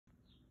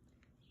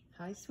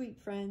Hi, sweet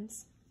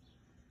friends.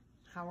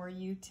 How are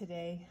you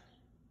today?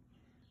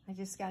 I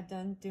just got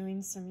done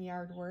doing some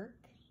yard work.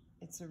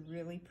 It's a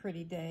really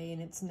pretty day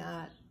and it's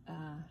not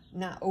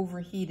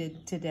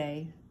overheated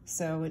today,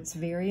 so it's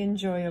very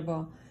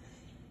enjoyable.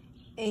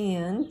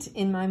 And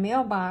in my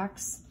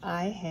mailbox,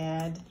 I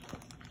had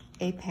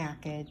a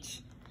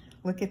package.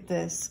 Look at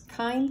this.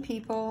 Kind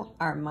people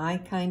are my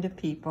kind of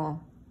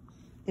people.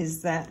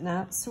 Is that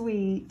not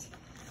sweet?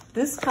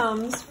 This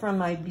comes from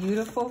my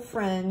beautiful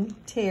friend,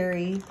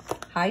 Terry.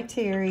 Hi,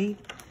 Terry,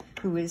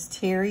 who is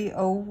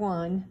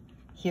terryeo1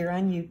 here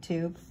on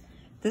YouTube.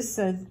 This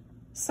says,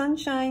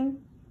 sunshine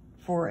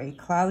for a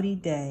cloudy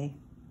day.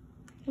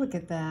 Look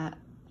at that.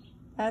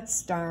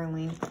 That's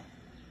darling.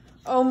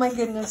 Oh my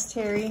goodness,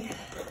 Terry.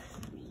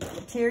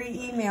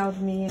 Terry emailed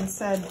me and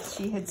said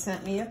she had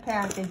sent me a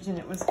package and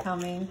it was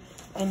coming.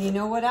 And you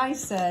know what I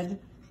said?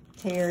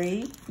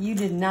 Terry, you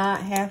did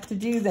not have to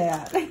do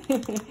that.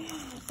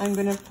 I'm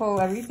gonna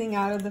pull everything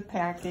out of the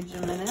package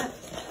in a minute.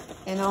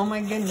 And oh my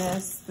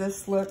goodness,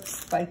 this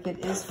looks like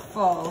it is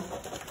full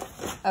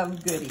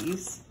of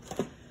goodies.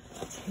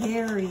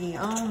 Terry,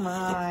 oh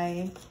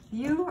my,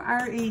 you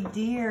are a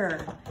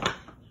dear.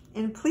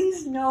 And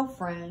please know,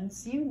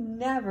 friends, you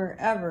never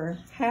ever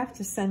have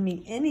to send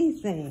me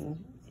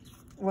anything.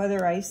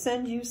 Whether I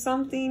send you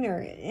something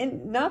or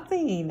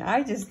nothing.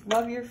 I just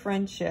love your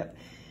friendship.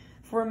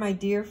 For my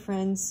dear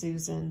friend,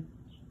 Susan.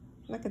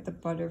 Look at the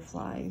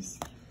butterflies.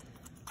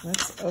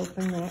 Let's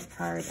open that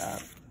card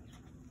up.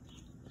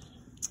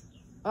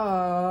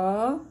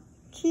 Oh,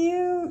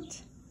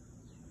 cute.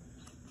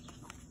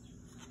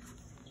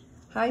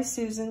 Hi,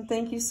 Susan.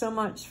 Thank you so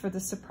much for the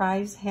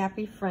surprise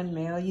happy friend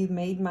mail. You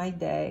made my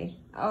day.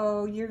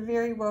 Oh, you're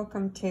very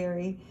welcome,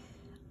 Terry.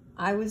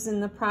 I was in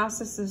the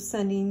process of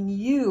sending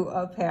you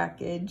a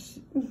package.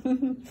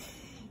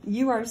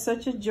 You are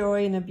such a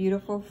joy and a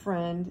beautiful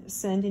friend.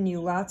 Sending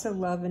you lots of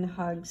love and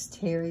hugs,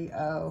 Terry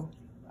O.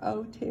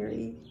 Oh,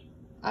 Terry,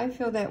 I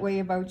feel that way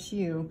about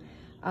you.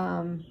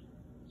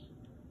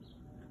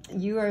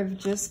 You have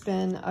just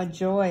been a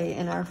joy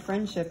and our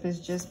friendship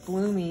is just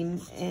blooming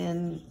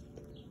and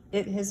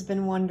it has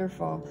been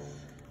wonderful.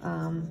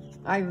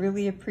 I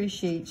really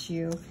appreciate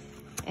you.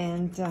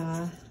 And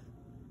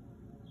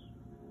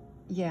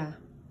yeah,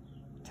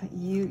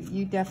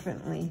 you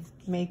definitely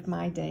make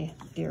my day,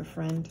 dear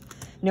friend.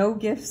 No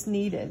gifts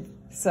needed.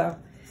 So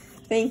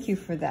thank you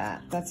for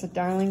that. That's a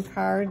darling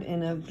card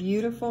and a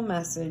beautiful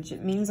message.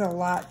 It means a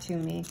lot to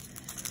me.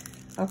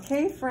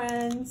 Okay,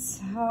 friends.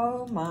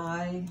 Oh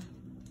my.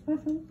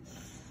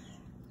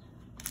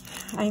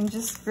 I'm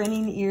just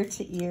grinning ear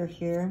to ear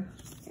here.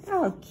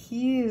 Oh,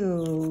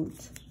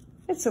 cute.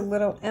 It's a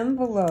little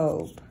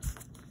envelope.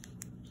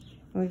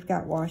 We've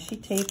got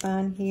washi tape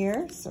on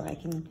here, so I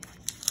can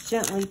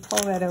gently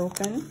pull that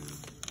open.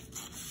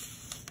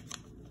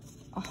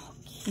 Oh,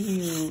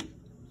 cute.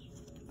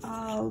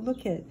 Oh,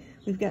 look at,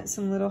 we've got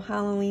some little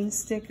Halloween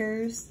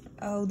stickers.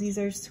 Oh, these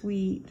are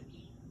sweet.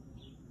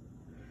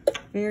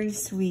 Very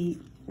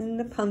sweet. And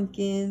the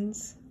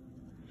pumpkins.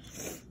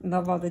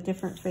 Love all the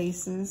different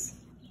faces.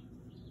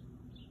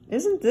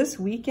 Isn't this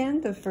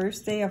weekend the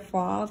first day of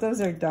fall? Those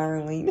are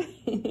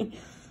darling.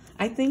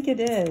 I think it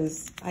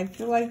is. I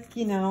feel like,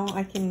 you know,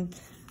 I can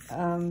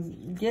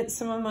get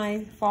some of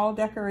my fall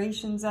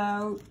decorations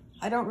out.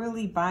 I don't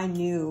really buy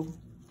new.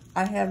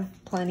 I have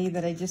plenty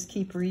that I just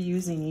keep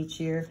reusing each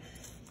year.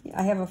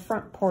 I have a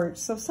front porch,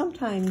 so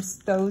sometimes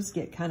those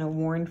get kind of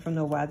worn from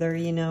the weather,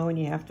 you know, and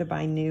you have to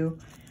buy new.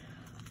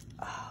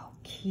 Oh,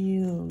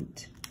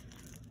 cute.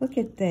 Look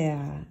at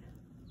that.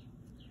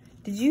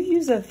 Did you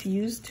use a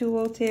fuse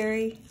tool,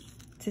 Terry,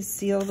 to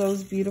seal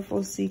those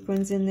beautiful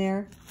sequins in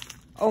there?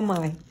 Oh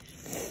my,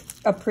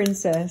 a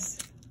princess.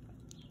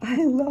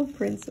 I love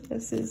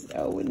princesses.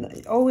 Oh,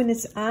 and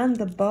it's on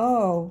the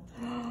bow.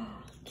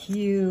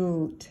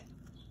 Cute.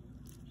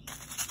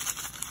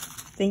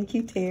 Thank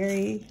you,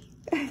 Terry.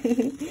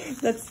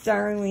 That's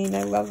darling.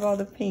 I love all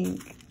the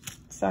pink.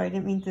 Sorry, I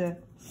didn't mean to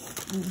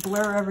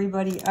blur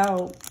everybody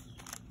out.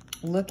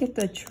 Look at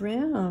the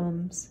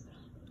trims.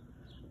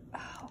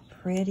 Oh,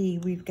 pretty.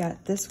 We've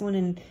got this one,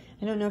 and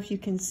I don't know if you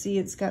can see,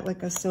 it's got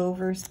like a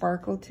silver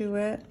sparkle to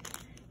it.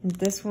 And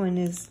this one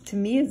is, to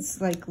me,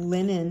 it's like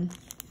linen.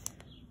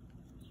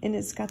 And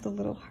it's got the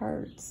little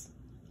hearts.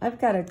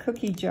 I've got a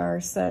cookie jar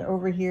set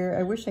over here.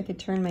 I wish I could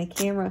turn my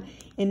camera.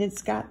 And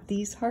it's got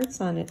these hearts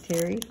on it,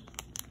 Terry.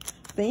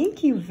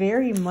 Thank you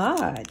very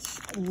much.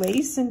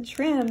 Lace and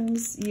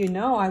trims, you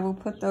know I will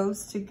put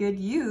those to good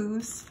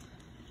use.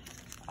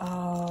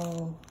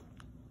 Oh,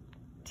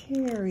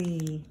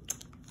 Terry.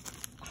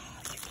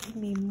 Oh, you gave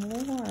me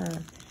more.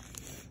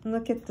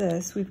 Look at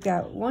this. We've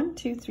got 1,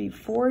 2, 3,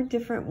 4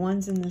 different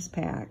ones in this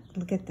pack.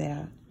 Look at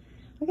that.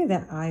 Look at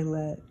that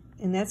eyelet.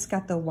 And that's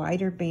got the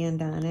wider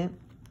band on it.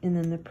 And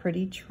then the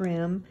pretty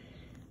trim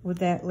with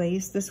that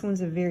lace. This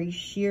one's a very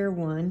sheer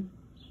one.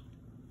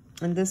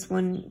 And this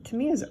one, to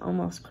me, is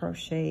almost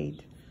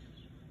crocheted.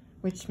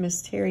 Which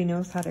Miss Terry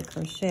knows how to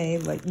crochet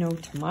like no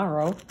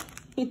tomorrow.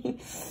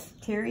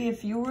 Terry,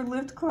 if you were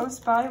lived close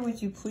by,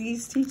 would you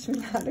please teach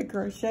me how to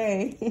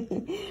crochet?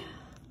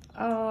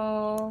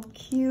 Oh,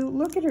 cute.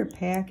 Look at her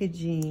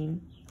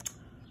packaging.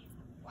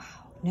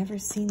 Wow, never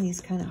seen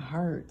these kind of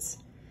hearts.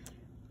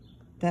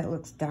 That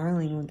looks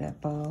darling with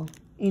that bow.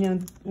 You know,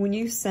 when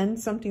you send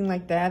something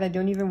like that, I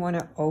don't even want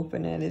to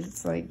open it.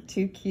 It's like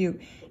too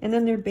cute. And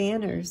then their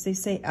banners, they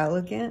say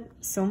elegant,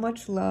 so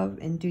much love,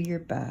 and do your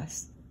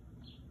best.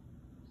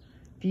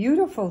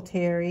 Beautiful,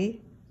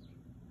 Terry.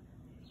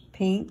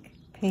 Pink,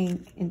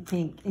 pink, and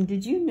pink. And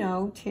did you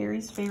know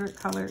Terry's favorite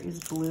color is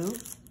blue?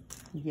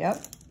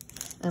 Yep.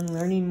 I'm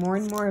learning more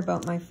and more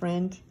about my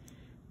friend.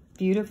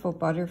 Beautiful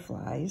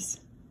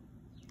butterflies.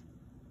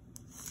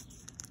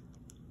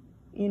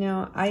 You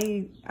know,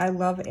 I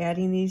love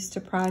adding these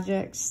to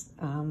projects.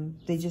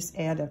 They just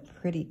add a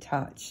pretty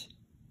touch.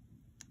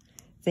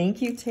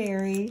 Thank you,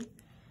 Terry.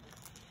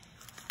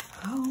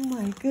 Oh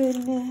my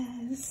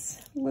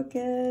goodness. Look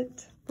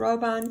at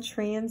rub-on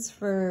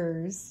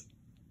transfers.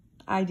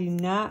 I do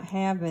not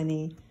have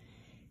any.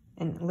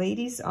 And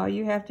ladies, all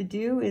you have to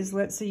do is,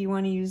 let's say you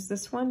want to use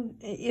this one.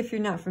 If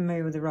you're not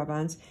familiar with the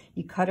rub-ons,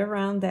 you cut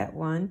around that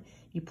one.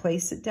 You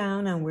place it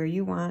down on where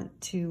you want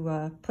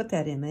to put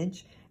that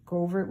image.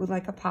 Go over it with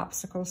like a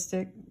popsicle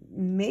stick.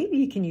 Maybe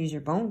you can use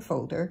your bone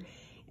folder.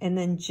 And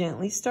then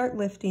gently start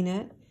lifting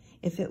it.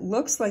 If it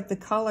looks like the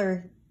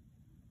color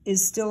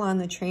is still on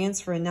the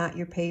transfer and not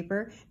your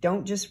paper,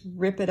 don't just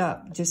rip it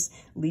up. Just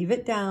leave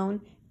it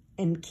down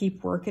and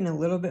keep working a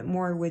little bit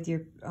more with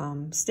your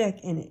stick.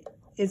 And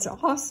it's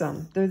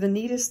awesome. They're the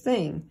neatest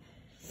thing.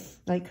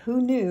 Like,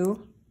 who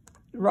knew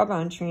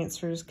rub-on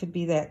transfers could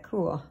be that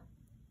cool?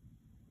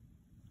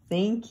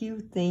 Thank you,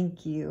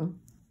 thank you.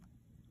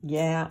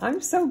 Yeah,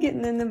 I'm so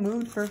getting in the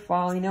mood for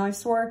fall. You know, I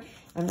swore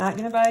I'm not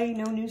going to buy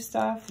no new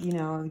stuff. You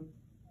know,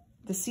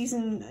 the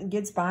season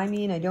gets by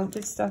me and I don't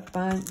get stuff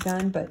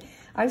done. But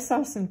I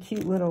saw some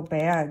cute little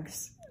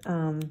bags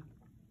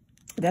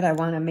that I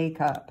want to make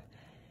up.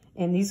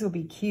 And these will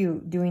be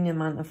cute doing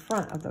them on the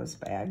front of those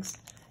bags.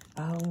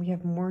 Oh, we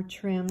have more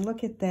trim.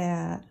 Look at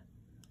that.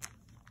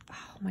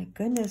 Oh my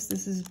goodness,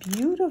 this is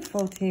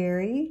beautiful,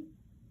 Terry.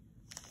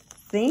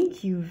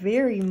 Thank you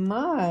very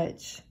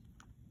much.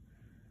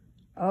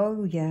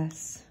 Oh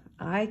yes,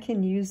 I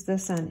can use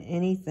this on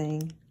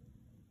anything.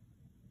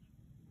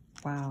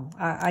 Wow,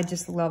 I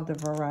just love the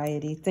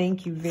variety.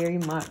 Thank you very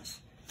much.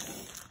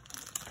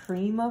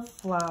 Cream of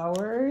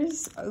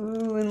flowers.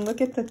 Ooh, and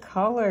look at the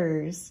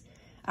colors.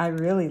 I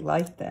really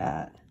like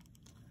that.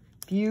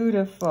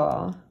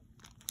 Beautiful.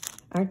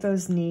 Aren't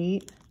those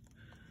neat?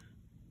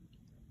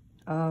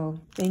 Oh,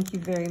 thank you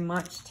very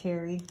much,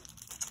 Terry.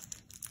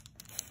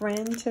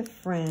 Friend to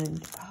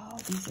friend. Oh,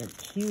 these are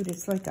cute.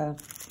 It's like a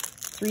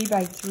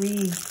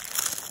 3x3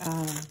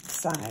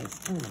 size.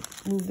 I'm gonna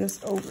move this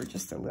over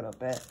just a little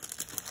bit.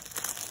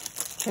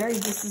 Terry,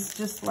 this is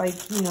just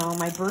like, you know,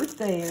 my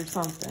birthday or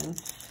something.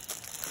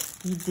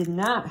 You did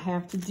not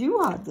have to do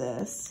all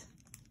this.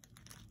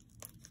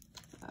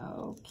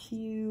 Oh,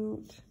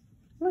 cute.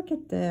 Look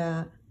at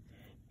that.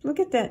 Look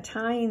at that,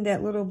 tying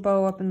that little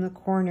bow up in the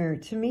corner.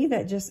 To me,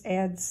 that just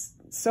adds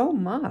so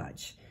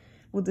much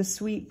with the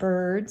sweet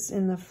birds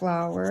in the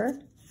flower.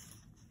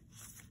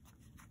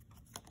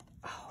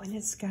 Oh, and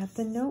it's got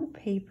the note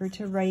paper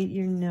to write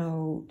your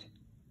note.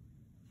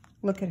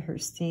 Look at her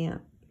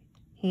stamp.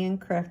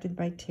 Handcrafted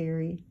by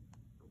Terry.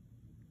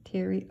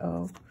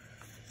 Terryeo.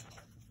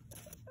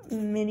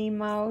 Minnie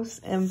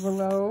Mouse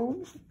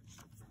envelope.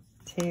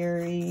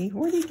 Terry,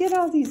 where do you get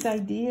all these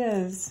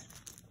ideas?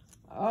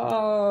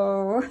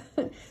 Oh,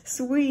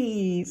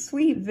 sweet,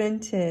 sweet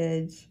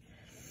vintage.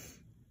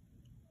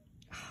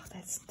 Oh,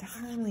 that's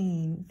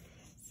darling.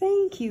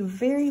 Thank you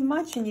very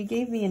much. And you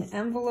gave me an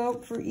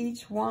envelope for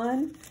each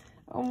one.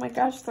 Oh my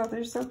gosh, though,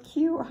 they're so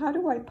cute. How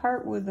do I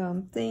part with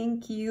them?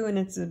 Thank you. And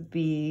it's a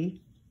bee.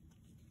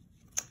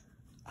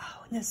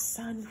 Oh, and the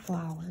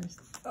sunflowers.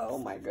 Oh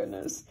my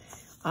goodness.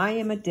 I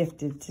am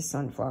addicted to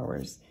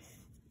sunflowers.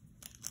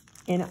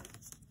 And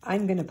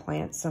I'm going to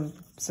plant some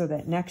so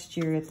that next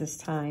year at this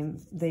time,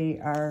 they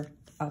are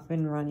up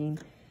and running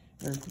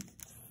or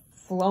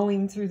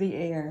flowing through the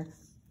air.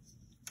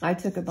 I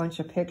took a bunch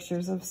of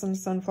pictures of some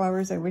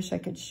sunflowers. I wish I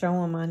could show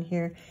them on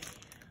here.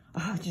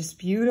 Oh, just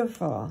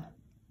beautiful.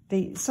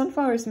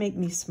 Sunflowers make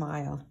me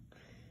smile.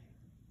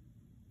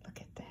 Look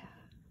at that.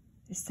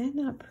 Is that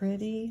not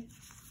pretty?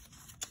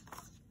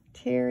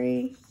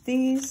 Terry,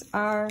 these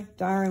are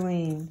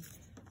darling.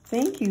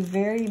 Thank you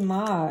very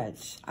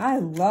much. I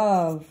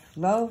love,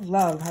 love,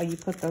 love how you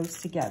put those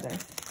together.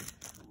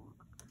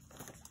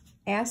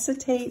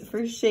 Acetate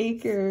for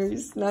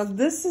shakers. Now,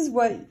 this is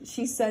what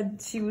she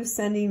said she was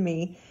sending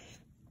me.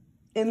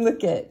 And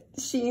look at,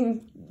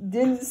 she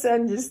didn't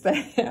send just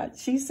that.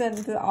 She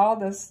sent all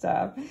this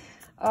stuff.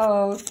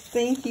 Oh,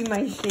 thank you,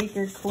 my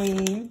shaker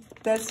queen.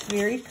 That's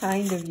very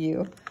kind of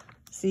you.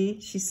 See,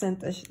 she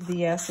sent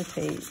the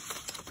acetate.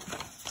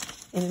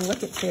 And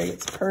look at Terry,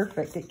 it's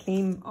perfect. It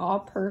came all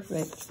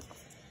perfect.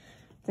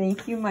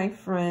 Thank you, my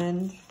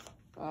friend.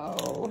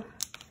 Oh,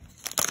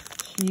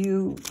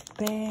 cute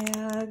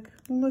bag.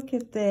 Look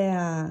at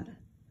that.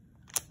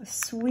 A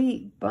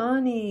sweet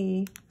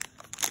bunny.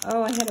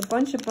 Oh, I had a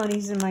bunch of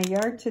bunnies in my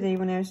yard today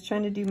when I was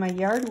trying to do my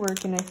yard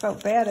work, and I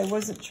felt bad. I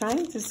wasn't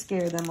trying to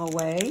scare them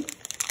away.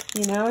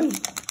 You know,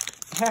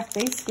 heck,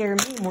 they scare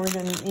me more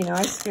than, you know,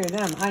 I scare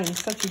them. I am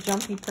such a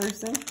jumpy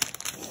person.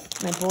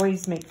 My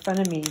boys make fun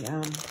of me.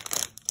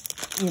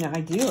 You know,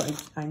 I do.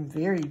 I'm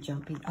very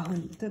jumpy. Oh,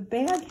 and the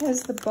bag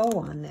has the bow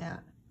on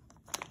that.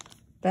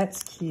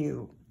 That's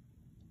cute.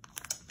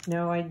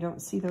 No, I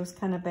don't see those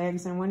kind of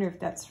bags. I wonder if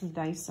that's from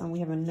Dyson. We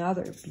have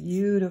another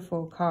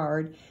beautiful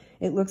card.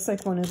 It looks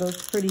like one of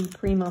those pretty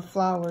Prima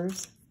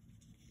flowers.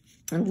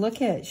 And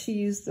look at it. She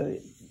used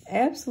the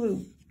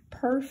absolute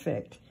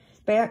perfect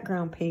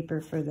background paper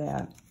for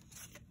that.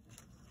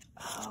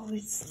 Oh,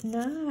 it's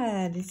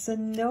not. It's a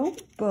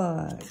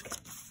notebook.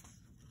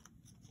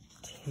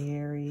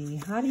 Terry,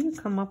 how do you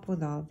come up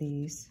with all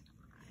these?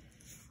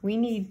 We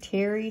need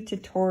Terry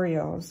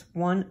tutorials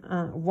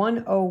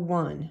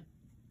 101.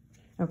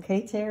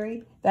 Okay,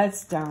 Terry?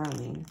 That's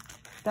darling.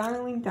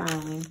 Darling,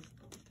 darling.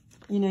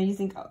 You know, you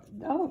think,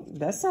 oh,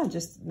 that's not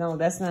just, no,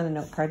 that's not a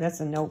note card.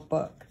 That's a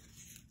notebook.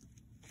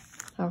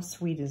 How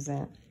sweet is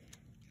that?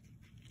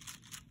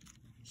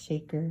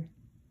 Shaker.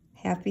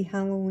 Happy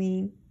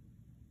Halloween.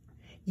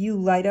 You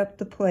light up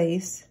the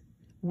place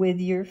with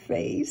your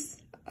face.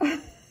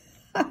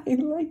 I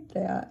like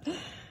that.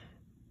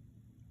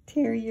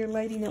 Terry, you're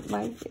lighting up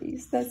my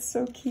face. That's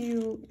so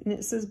cute. And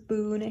it says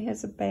boo and it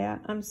has a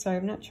bat. I'm sorry,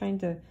 I'm not trying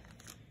to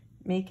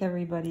make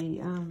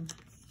everybody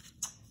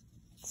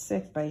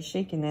sick by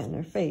shaking that in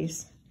their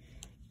face.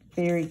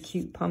 Very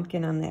cute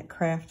pumpkin on that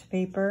craft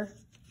paper.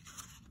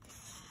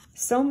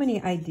 So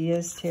many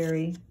ideas,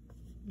 Terry.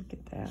 Look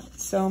at that.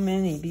 So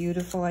many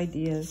beautiful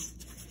ideas.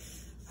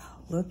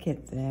 Oh, look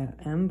at that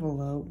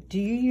envelope. Do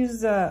you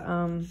use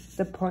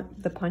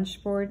the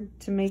punch board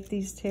to make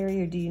these,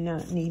 Terry, or do you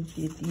not need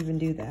to even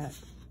do that?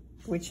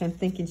 Which I'm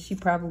thinking she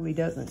probably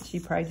doesn't. She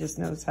probably just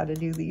knows how to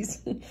do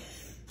these.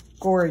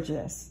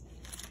 Gorgeous.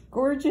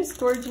 Gorgeous,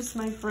 gorgeous,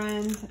 my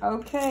friend.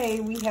 Okay,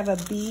 we have a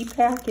B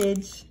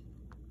package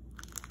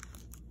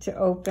to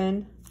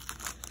open.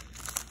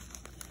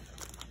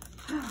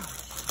 Oh,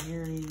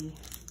 Terry.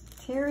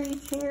 Terry,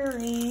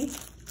 Terry.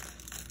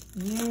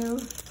 You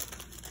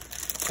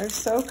are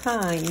so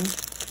kind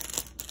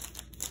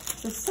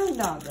to send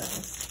all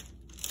this.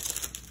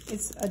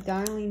 It's a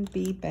darling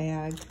bee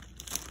bag.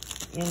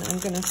 And I'm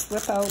going to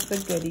slip out the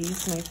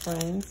goodies, my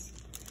friends.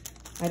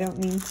 I don't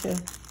mean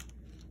to...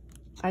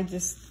 I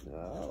just,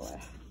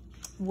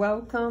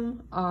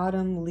 welcome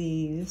autumn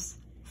leaves.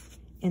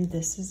 And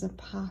this is a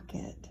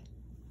pocket.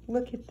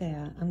 Look at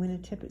that. I'm going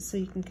to tip it so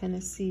you can kind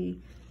of see.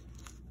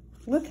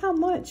 Look how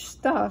much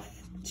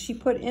stuff she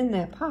put in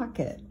that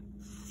pocket.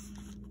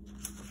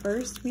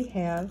 First, we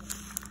have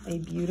a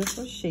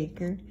beautiful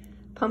shaker.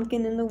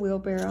 Pumpkin in the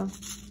wheelbarrow.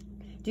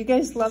 Do you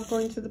guys love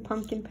going to the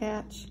pumpkin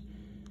patch?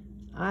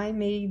 I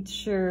made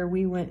sure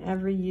we went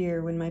every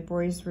year when my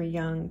boys were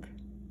young.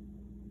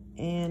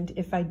 And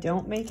if I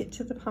don't make it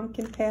to the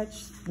pumpkin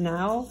patch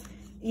now,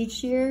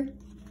 each year,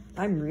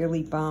 I'm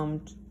really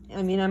bummed.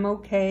 I mean, I'm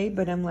okay,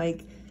 but I'm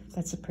like,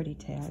 that's a pretty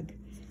tag.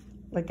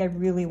 Like, I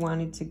really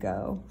wanted to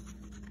go.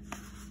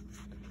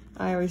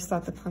 I always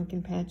thought the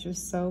pumpkin patch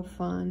was so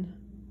fun.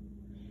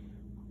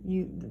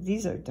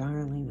 These are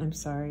darling. I'm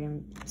sorry,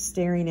 I'm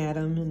staring at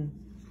them and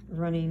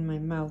running my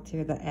mouth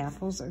here. The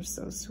apples are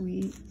so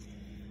sweet.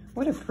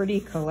 What a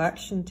pretty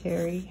collection,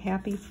 Terry.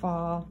 Happy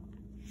fall.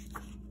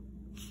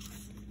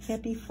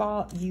 Happy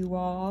fall, you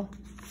all.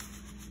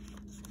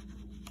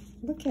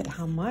 Look at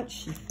how much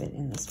she fit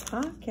in this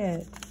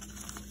pocket.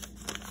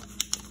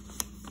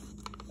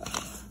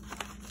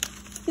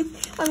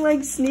 I'm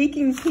like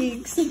sneaking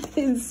peeks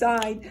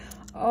inside.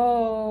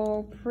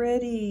 Oh,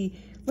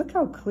 pretty. Look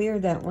how clear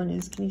that one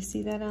is. Can you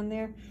see that on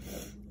there?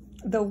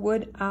 The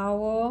wood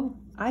owl.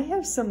 I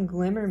have some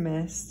glimmer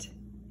mist,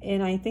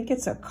 and I think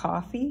it's a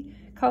coffee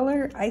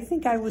color. I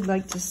think I would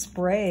like to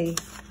spray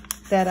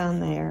that on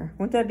there.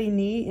 Wouldn't that be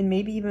neat? And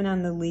maybe even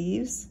on the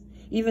leaves,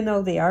 even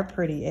though they are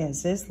pretty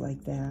as is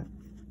like that.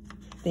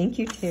 Thank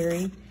you,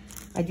 Terry.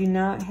 I do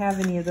not have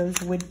any of those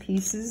wood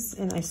pieces,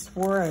 and I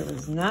swore I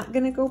was not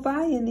gonna go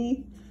buy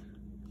any.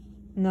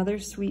 Another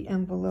sweet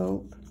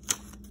envelope.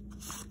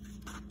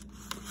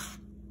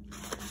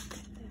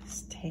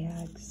 Goodness,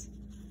 tags.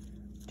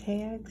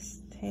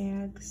 Tags,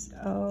 tags.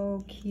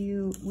 Oh,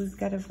 cute. We've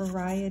got a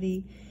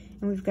variety.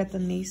 And we've got the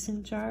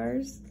mason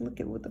jars.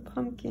 Look at with the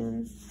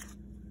pumpkin.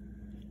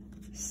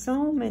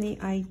 So many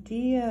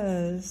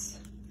ideas.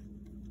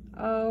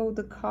 Oh,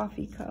 the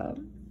coffee cup.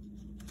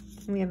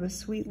 And we have a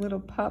sweet little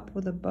pup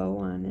with a bow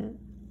on it.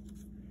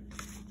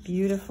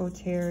 Beautiful,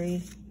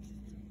 Terry.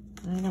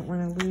 I don't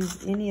want to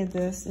lose any of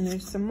this. And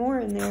there's some more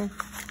in there.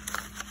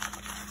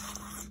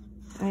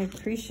 I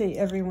appreciate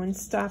everyone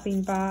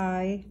stopping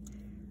by.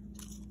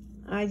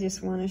 I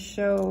just want to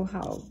show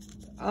how,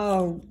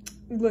 oh,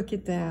 look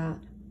at that.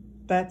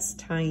 That's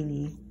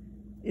tiny.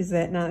 Is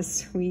that not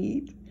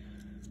sweet?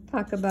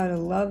 Talk about a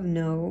love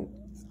note.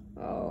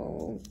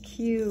 Oh,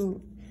 cute.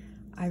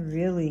 I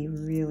really,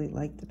 really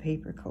like the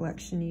paper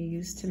collection you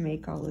used to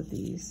make all of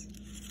these.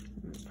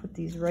 Put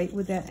these right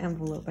with that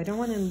envelope. I don't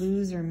want to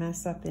lose or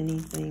mess up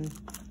anything.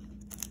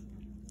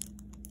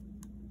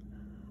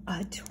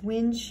 A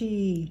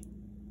Twinchie.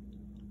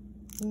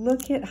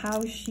 Look at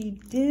how she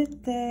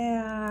did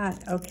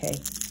that. Okay.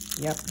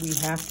 Yep, we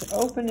have to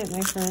open it,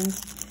 my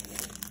friends.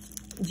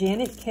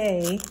 Janet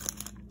K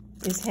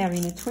is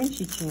having a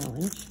Twinchie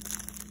challenge.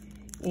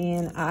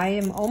 And I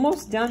am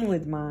almost done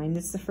with mine.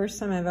 This is the first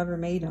time I've ever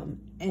made them.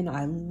 And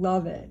I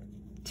love it.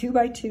 2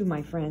 by 2,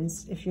 my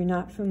friends, if you're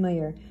not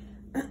familiar.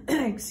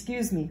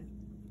 Excuse me.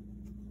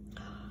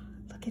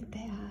 Look at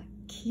that.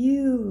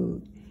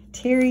 Cute.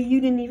 Terry,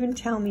 you didn't even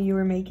tell me you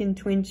were making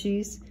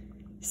Twinchies.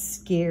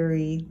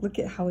 Scary. Look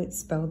at how it's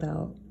spelled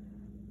out.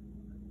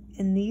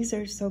 And these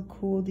are so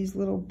cool, these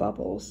little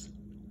bubbles.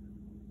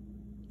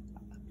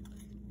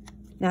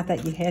 Not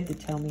that you had to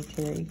tell me,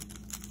 Terry.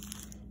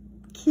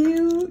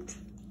 Cute.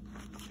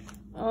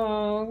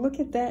 Oh, look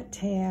at that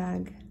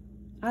tag.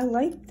 I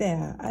like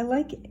that. I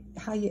like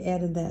how you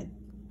added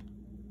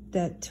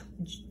that,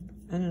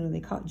 I don't know, they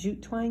call it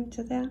jute twine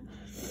to that.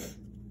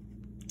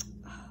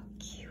 Oh,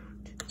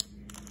 cute.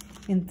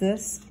 And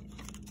this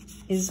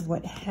is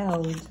what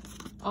held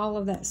all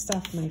of that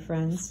stuff, my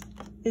friends.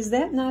 Is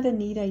that not a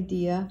neat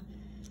idea?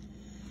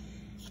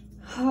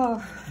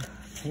 Oh,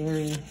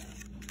 Terry.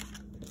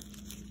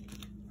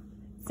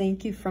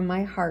 Thank you from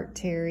my heart,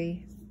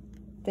 Terry.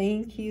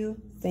 Thank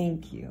you,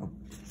 thank you.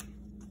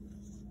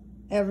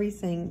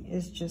 Everything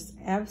is just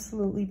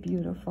absolutely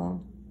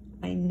beautiful.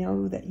 I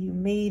know that you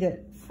made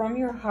it from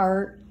your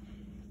heart,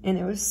 and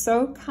it was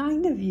so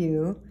kind of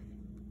you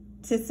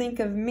to think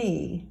of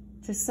me,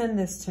 to send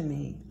this to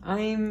me.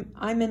 I'm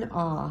in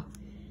awe.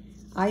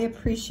 I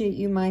appreciate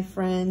you, my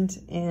friend,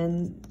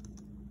 and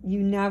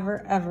you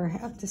never ever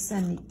have to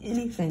send me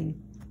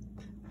anything.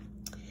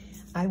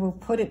 I will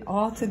put it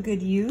all to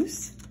good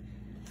use.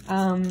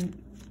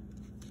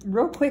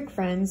 Real quick,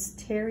 friends,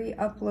 Terry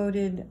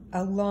uploaded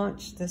a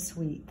launch this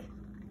week.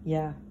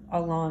 Yeah,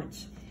 a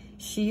launch.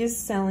 She is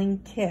selling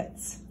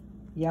kits.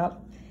 Yep.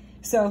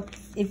 So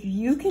if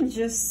you can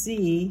just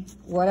see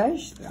what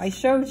I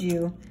showed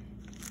you,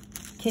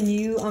 can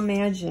you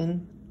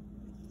imagine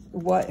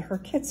what her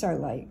kits are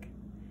like?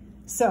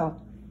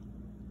 So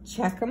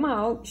check them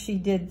out. She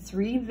did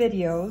 3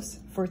 videos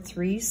for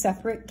 3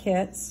 separate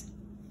kits,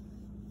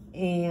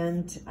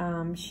 and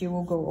she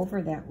will go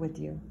over that with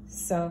you.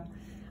 So,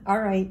 all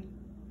right.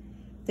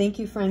 Thank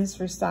you, friends,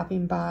 for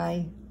stopping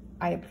by.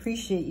 I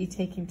appreciate you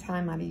taking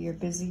time out of your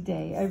busy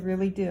day. I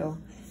really do.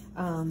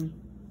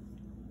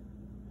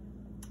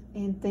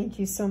 And thank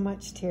you so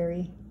much,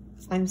 Terry.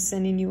 I'm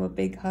sending you a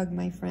big hug,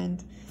 my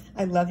friend.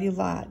 I love you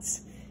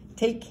lots.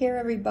 Take care,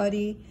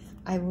 everybody.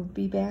 I will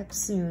be back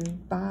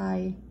soon.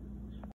 Bye.